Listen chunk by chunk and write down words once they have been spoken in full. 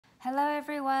Hello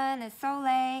everyone, it's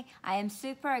Soleil. I am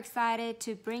super excited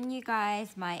to bring you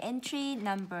guys my entry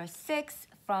number 6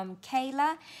 from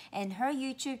Kayla, and her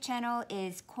YouTube channel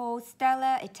is called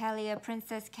Stella Italia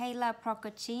Princess Kayla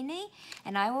Procaccini,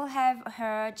 and I will have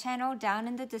her channel down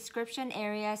in the description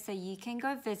area so you can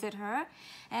go visit her.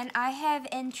 And I have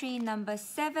entry number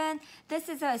 7. This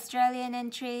is an Australian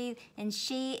entry and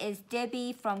she is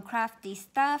Debbie from Crafty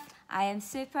Stuff. I am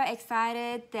super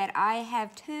excited that I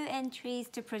have 2 entries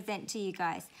to present to you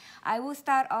guys. I will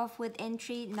start off with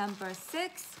entry number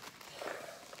 6.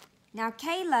 Now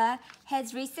Kayla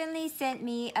has recently sent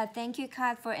me a thank you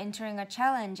card for entering a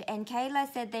challenge, and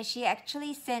Kayla said that she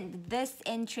actually sent this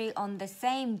entry on the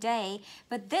same day,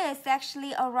 but this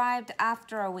actually arrived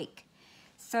after a week.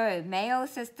 So mail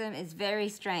system is very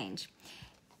strange.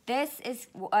 This is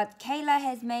what Kayla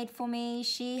has made for me.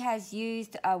 She has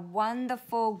used a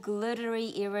wonderful glittery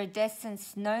iridescent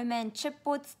snowman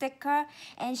chipboard sticker,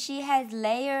 and she has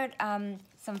layered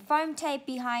some foam tape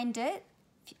behind it.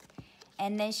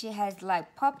 And then she has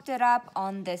like popped it up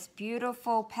on this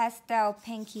beautiful pastel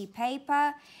pinky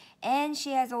paper. And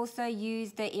she has also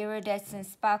used the iridescent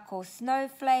sparkle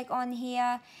snowflake on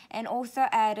here, and also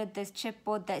added this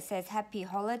chipboard that says Happy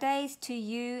Holidays to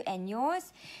you and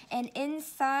yours. And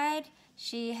inside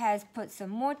she has put some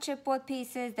more chipboard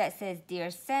pieces that says Dear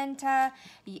Santa,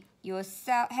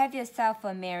 have yourself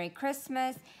a Merry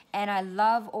Christmas. And I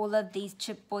love all of these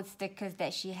chipboard stickers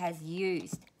that she has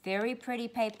used. Very pretty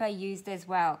paper used as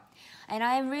well. And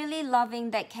I am really loving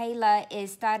that Kayla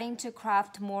is starting to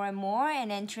craft more and more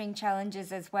and entering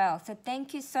challenges as well. So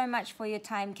thank you so much for your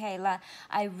time, Kayla.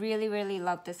 I really, really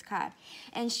love this card.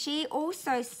 And she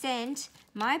also sent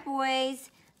my boys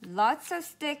lots of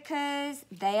stickers.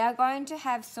 They are going to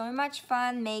have so much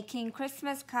fun making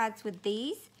Christmas cards with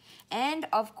these. And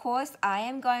of course, I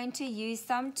am going to use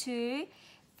some too.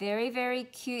 Very, very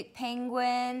cute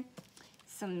penguin.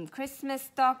 Some Christmas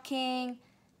stocking,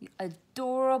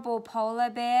 adorable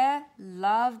polar bear,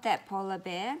 love that polar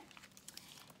bear,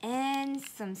 and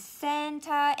some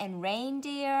Santa and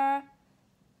reindeer.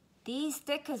 These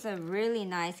stickers are really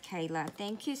nice, Kayla.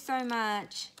 Thank you so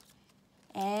much.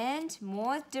 And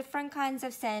more different kinds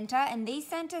of Santa, and these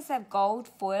Santas have gold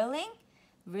foiling,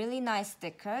 really nice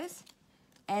stickers.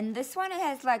 And this one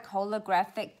has like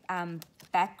holographic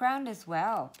background as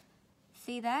well.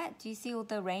 See that? Do you see all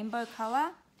the rainbow color?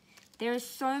 There's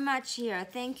so much here.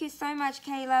 Thank you so much,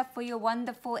 Kayla, for your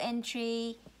wonderful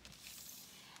entry.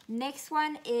 Next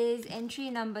one is entry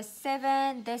number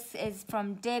 7. This is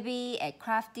from Debbie at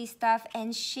Crafty Stuff,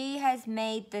 and she has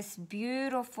made this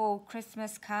beautiful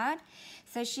Christmas card.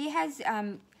 So she has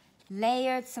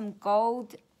layered some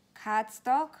gold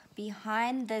cardstock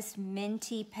behind this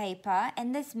minty paper,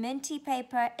 and this minty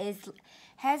paper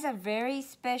has a very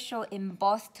special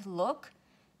embossed look.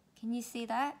 Can you see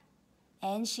that?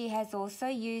 And she has also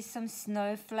used some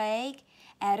snowflake,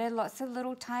 added lots of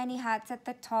little tiny hearts at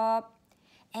the top,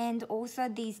 and also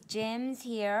these gems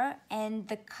here, and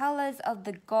the colors of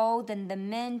the gold and the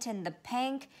mint and the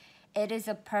pink. It is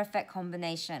a perfect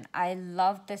combination. I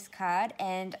love this card,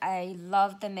 and I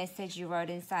love the message you wrote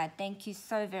inside. Thank you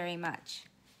so very much.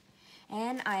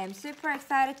 And I am super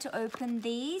excited to open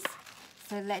these.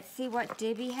 So let's see what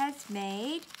Debbie has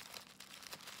made.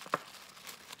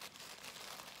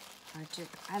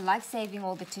 I like saving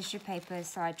all the tissue papers,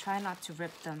 so I try not to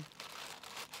rip them.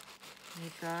 There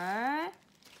you go.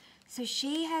 So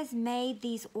she has made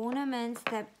these ornaments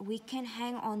that we can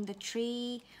hang on the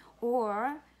tree,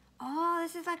 or, oh,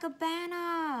 this is like a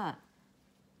banner.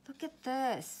 Look at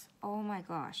this. Oh my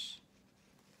gosh.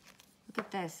 Look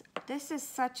at this. This is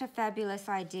such a fabulous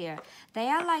idea. They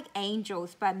are like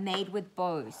angels, but made with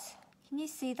bows. Can you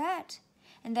see that?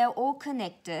 And they're all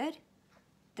connected.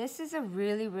 This is a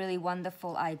really, really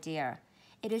wonderful idea.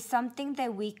 It is something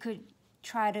that we could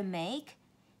try to make.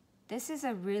 This is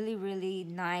a really, really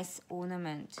nice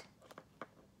ornament.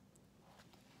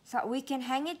 So we can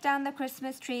hang it down the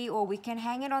Christmas tree, or we can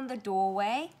hang it on the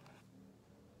doorway.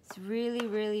 It's really,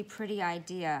 really pretty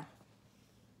idea.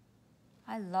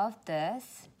 I love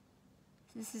this.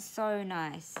 This is so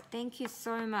nice. Thank you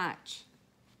so much.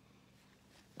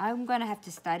 I'm going to have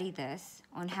to study this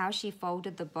on how she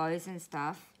folded the bows and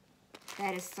stuff.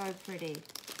 That is so pretty.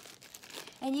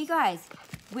 And you guys,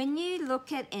 when you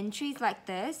look at entries like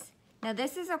this, now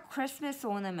this is a Christmas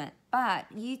ornament, but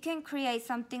you can create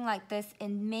something like this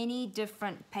in many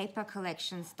different paper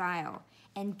collection style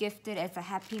and gift it as a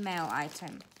Happy Mail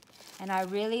item. And I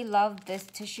really love this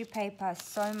tissue paper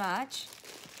so much.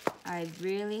 I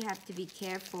really have to be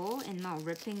careful in not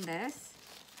ripping this,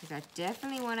 because I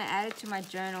definitely want to add it to my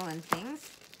journal and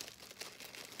things.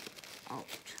 I'll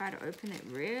try to open it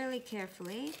really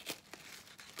carefully.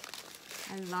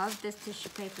 I love this tissue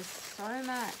paper so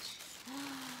much.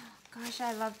 Gosh,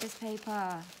 I love this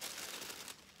paper.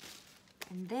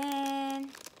 And then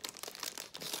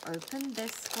open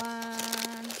this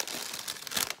one.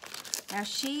 Now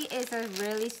she is a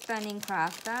really stunning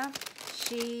crafter.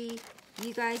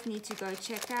 You guys need to go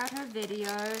check out her video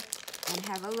and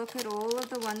have a look at all of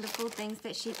the wonderful things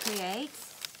that she creates.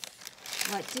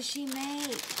 What does she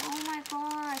make? Oh my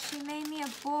gosh, she made me a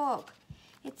book.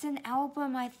 It's an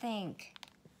album, I think.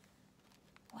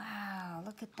 Wow,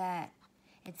 look at that.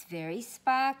 It's very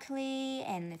sparkly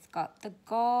and it's got the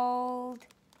gold.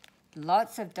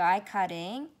 Lots of die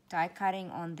cutting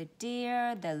on the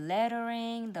deer, the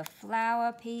lettering, the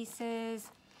flower pieces,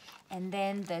 and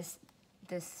then this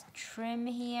trim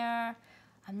here.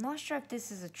 I'm not sure if this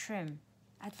is a trim.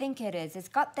 I think it is. It's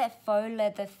got that faux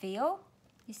leather feel,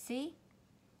 you see?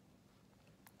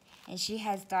 And she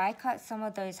has die cut some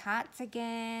of those hearts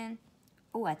again.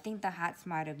 Oh, I think the hearts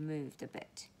might have moved a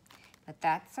bit. But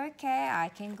that's okay, I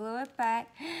can glue it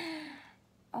back.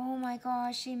 Oh my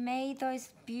gosh, she made those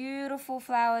beautiful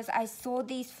flowers. I saw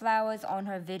these flowers on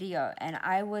her video and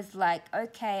I was like,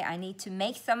 okay, I need to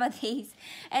make some of these.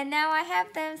 And now I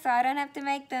have them, so I don't have to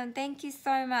make them. Thank you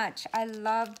so much. I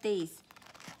love these.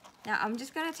 Now I'm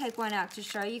just gonna take one out to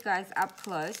show you guys up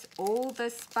close all the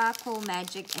sparkle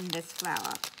magic in this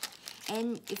flower.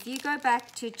 And if you go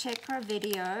back to check her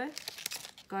video,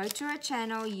 go to her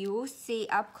channel, you will see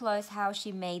up close how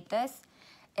she made this.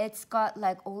 It's got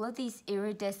like all of these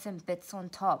iridescent bits on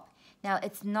top. Now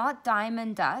it's not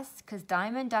diamond dust because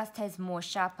diamond dust has more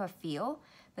sharper feel,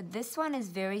 but this one is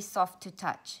very soft to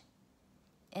touch.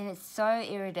 And it's so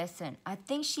iridescent. I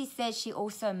think she said she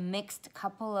also mixed a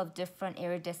couple of different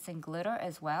iridescent glitter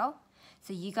as well.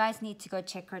 So you guys need to go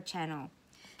check her channel.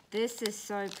 This is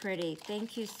so pretty.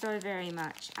 Thank you so very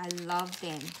much. I love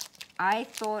them. I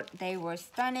thought they were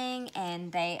stunning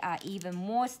and they are even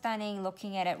more stunning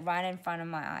looking at it right in front of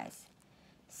my eyes.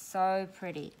 So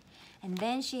pretty. And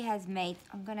then she has made,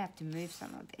 I'm gonna have to move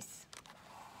some of this.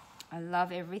 I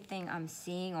love everything I'm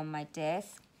seeing on my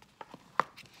desk.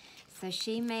 So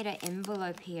she made an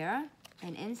envelope here,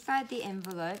 and inside the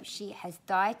envelope she has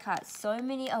die cut so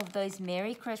many of those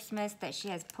Merry Christmas that she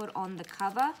has put on the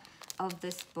cover of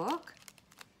this book.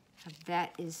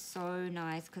 That is so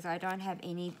nice because I don't have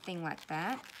anything like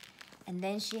that. And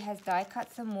then she has die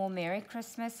cut some more Merry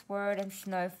Christmas word and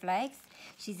snowflakes.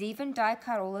 She's even die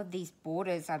cut all of these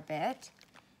borders, I bet.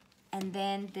 And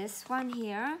then this one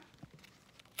here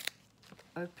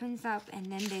opens up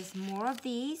and then there's more of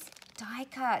these die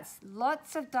cuts.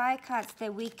 Lots of die cuts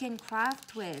that we can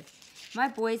craft with. My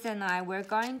boys and I, we're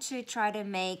going to try to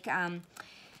make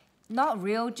not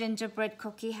real gingerbread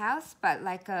cookie house, but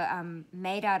like a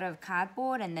made out of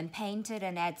cardboard and then painted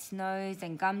and add snows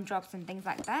and gumdrops and things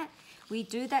like that. We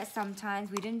do that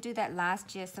sometimes. We didn't do that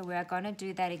last year, so we're going to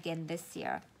do that again this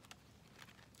year.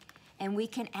 And we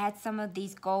can add some of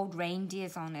these gold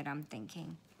reindeers on it, I'm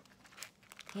thinking.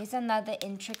 Here's another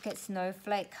intricate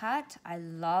snowflake cut. I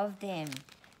love them.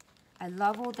 I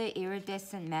love all the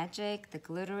iridescent magic, the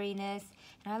glitteriness,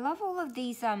 and I love all of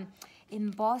these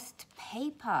embossed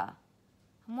paper.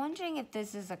 I'm wondering if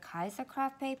this is a Kaiser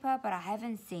craft paper, but I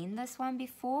haven't seen this one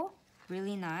before.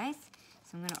 Really nice.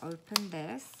 So I'm going to open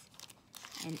this.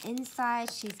 And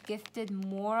inside she's gifted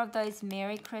more of those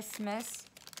Merry Christmas.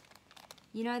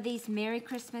 You know these Merry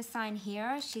Christmas sign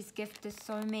here? She's gifted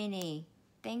so many.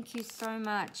 Thank you so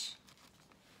much.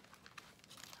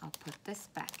 I'll put this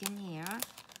back in here.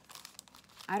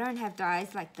 I don't have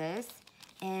dies like this,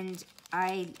 and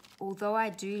although I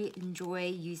do enjoy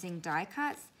using die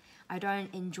cuts, I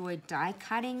don't enjoy die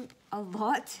cutting a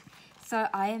lot, so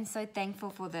I am so thankful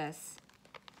for this.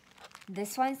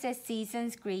 This one says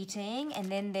Season's Greeting,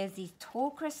 and then there's these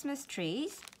tall Christmas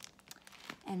trees.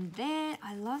 And then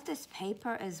I love this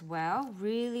paper as well,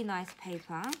 really nice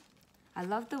paper. I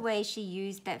love the way she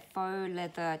used that faux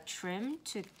leather trim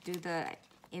to do the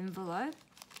envelope.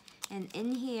 And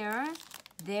in here,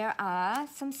 there are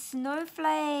some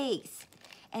snowflakes.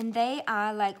 And they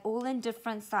are like all in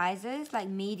different sizes, like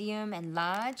medium and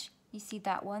large. You see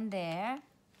that one there? I'm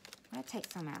gonna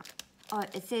take some out. Oh,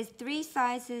 it says 3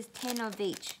 sizes, 10 of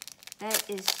each. That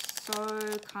is so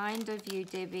kind of you,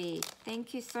 Debbie.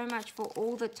 Thank you so much for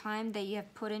all the time that you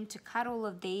have put in to cut all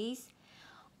of these.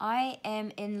 I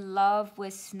am in love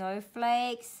with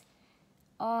snowflakes.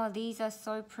 Oh, these are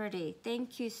so pretty.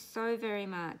 Thank you so very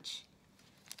much.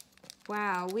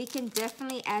 Wow, we can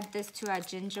definitely add this to our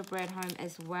gingerbread home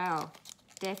as well.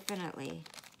 Definitely.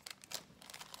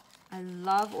 I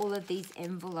love all of these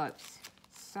envelopes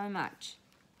so much.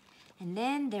 And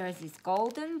then there is this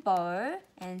golden bow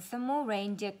and some more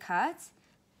reindeer cuts.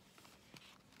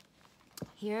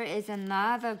 Here is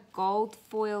another gold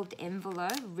foiled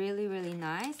envelope, really, really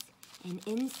nice. And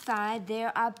inside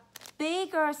there are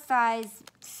bigger size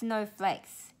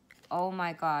snowflakes. Oh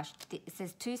my gosh, it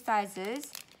says 2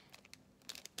 sizes.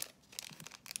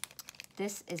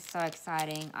 This is so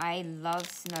exciting. I love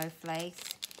snowflakes.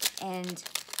 And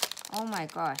oh my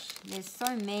gosh, there's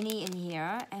so many in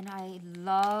here and I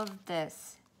love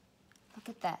this. Look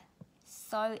at that,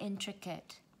 so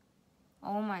intricate.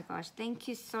 Oh my gosh, thank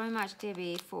you so much,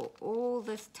 Debbie, for all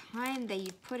this time that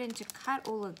you put in to cut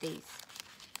all of these.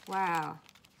 Wow.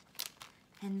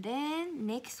 And then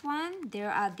next one,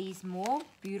 there are these more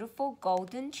beautiful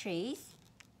golden trees.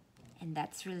 And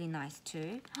that's really nice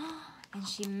too. And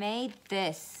she made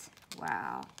this.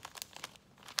 Wow.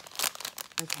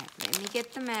 Okay, let me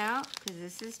get them out because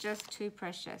this is just too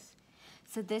precious.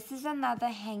 So this is another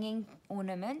hanging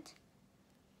ornament.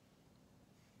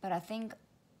 But I think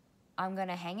I'm going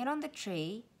to hang it on the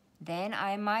tree. Then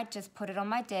I might just put it on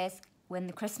my desk when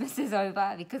the Christmas is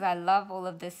over because I love all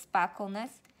of this sparkleness.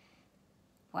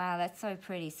 Wow, that's so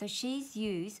pretty. So she's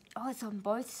used, oh, it's on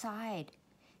both sides.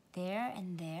 There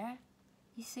and there.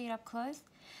 You see it up close?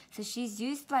 So she's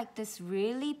used like this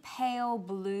really pale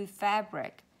blue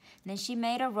fabric. And then she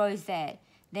made a rosette.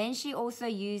 Then she also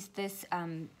used this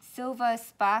silver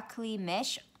sparkly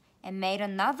mesh and made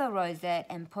another rosette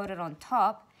and put it on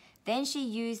top. Then she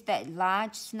used that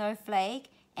large snowflake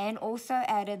and also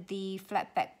added the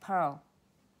flatback pearl.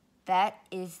 That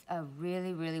is a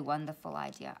really, really wonderful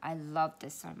idea. I love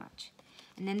this so much.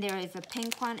 And then there is a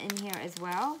pink one in here as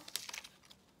well.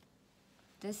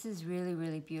 This is really,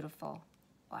 really beautiful.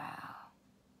 Wow.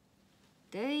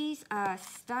 These are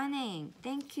stunning.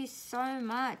 Thank you so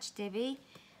much, Debbie.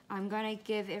 I'm going to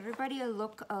give everybody a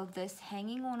look of this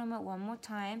hanging ornament one more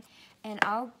time. And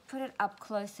I'll put it up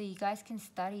close so you guys can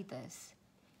study this.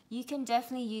 You can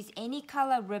definitely use any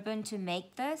color ribbon to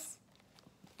make this.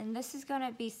 And this is going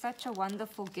to be such a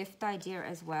wonderful gift idea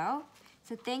as well.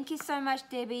 So thank you so much,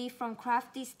 Debbie from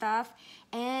Crafty Stuff.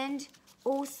 And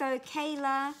also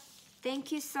Kayla,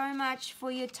 thank you so much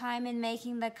for your time in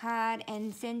making the card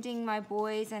and sending my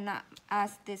boys and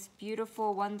us this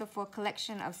beautiful, wonderful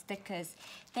collection of stickers.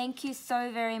 Thank you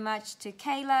so very much to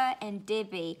Kayla and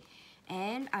Debbie.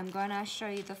 And I'm gonna show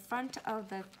you the front of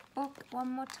the book one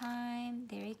more time.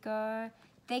 There you go.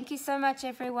 Thank you so much,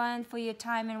 everyone, for your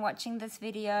time in watching this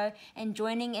video and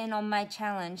joining in on my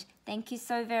challenge. Thank you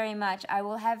so very much. I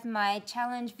will have my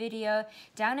challenge video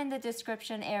down in the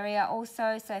description area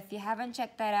also, so if you haven't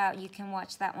checked that out, you can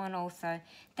watch that one also.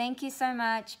 Thank you so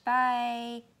much.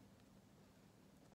 Bye.